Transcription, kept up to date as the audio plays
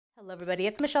Hello everybody,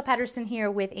 it's Michelle Patterson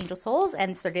here with Angel Souls, and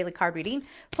it's our daily card reading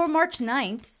for March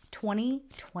 9th,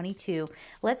 2022.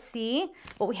 Let's see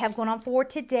what we have going on for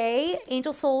today.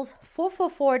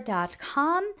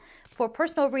 Angelsouls444.com. For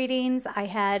personal readings, I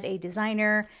had a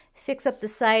designer fix up the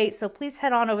site, so please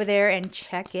head on over there and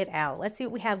check it out. Let's see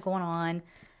what we have going on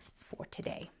for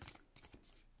today.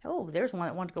 Oh, there's one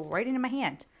that wanted to go right into my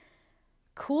hand.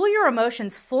 Cool your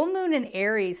emotions, full moon in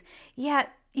Aries. Yeah,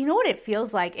 you know what it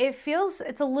feels like?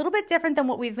 It's a little bit different than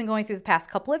what we've been going through the past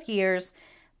couple of years,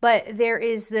 but there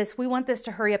is this, we want this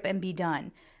to hurry up and be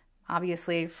done.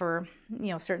 Obviously for,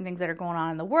 certain things that are going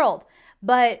on in the world.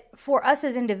 But for us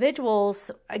as individuals,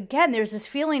 again, there's this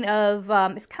feeling of,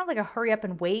 it's kind of like a hurry up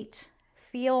and wait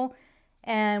feel,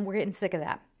 and we're getting sick of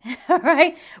that, all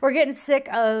right? We're getting sick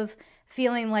of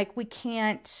feeling like we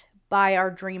can't buy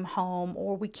our dream home,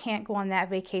 or we can't go on that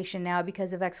vacation now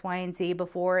because of X, Y, and Z.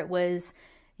 Before it was,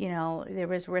 there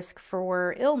was risk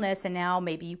for illness, and now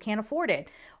maybe you can't afford it,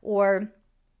 or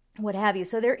what have you.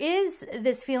 So there is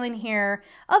this feeling here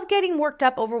of getting worked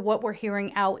up over what we're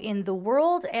hearing out in the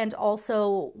world, and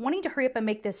also wanting to hurry up and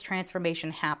make this transformation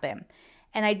happen.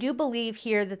 And I do believe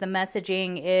here that the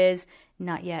messaging is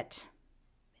not yet,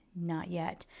 not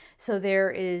yet. So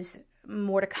there is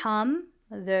more to come.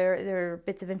 There are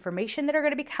bits of information that are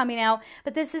going to be coming out,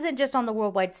 but this isn't just on the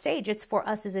worldwide stage. It's for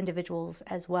us as individuals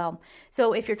as well.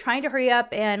 So if you're trying to hurry up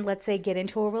and, let's say, get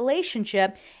into a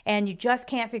relationship and you just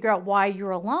can't figure out why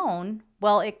you're alone,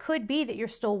 well, it could be that you're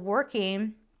still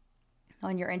working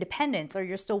on your independence, or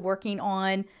you're still working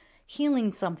on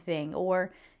healing something,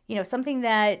 or something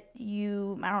that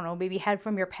you, I don't know, maybe had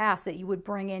from your past that you would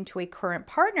bring into a current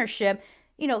partnership.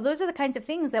 Those are the kinds of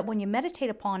things that when you meditate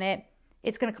upon it,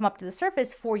 it's going to come up to the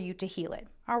surface for you to heal it.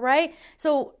 All right.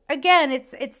 So again,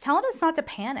 it's telling us not to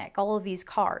panic, all of these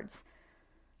cards.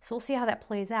 So we'll see how that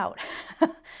plays out.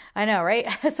 I know, right?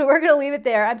 So we're going to leave it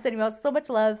there. I'm sending you all so much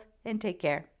love, and take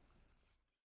care.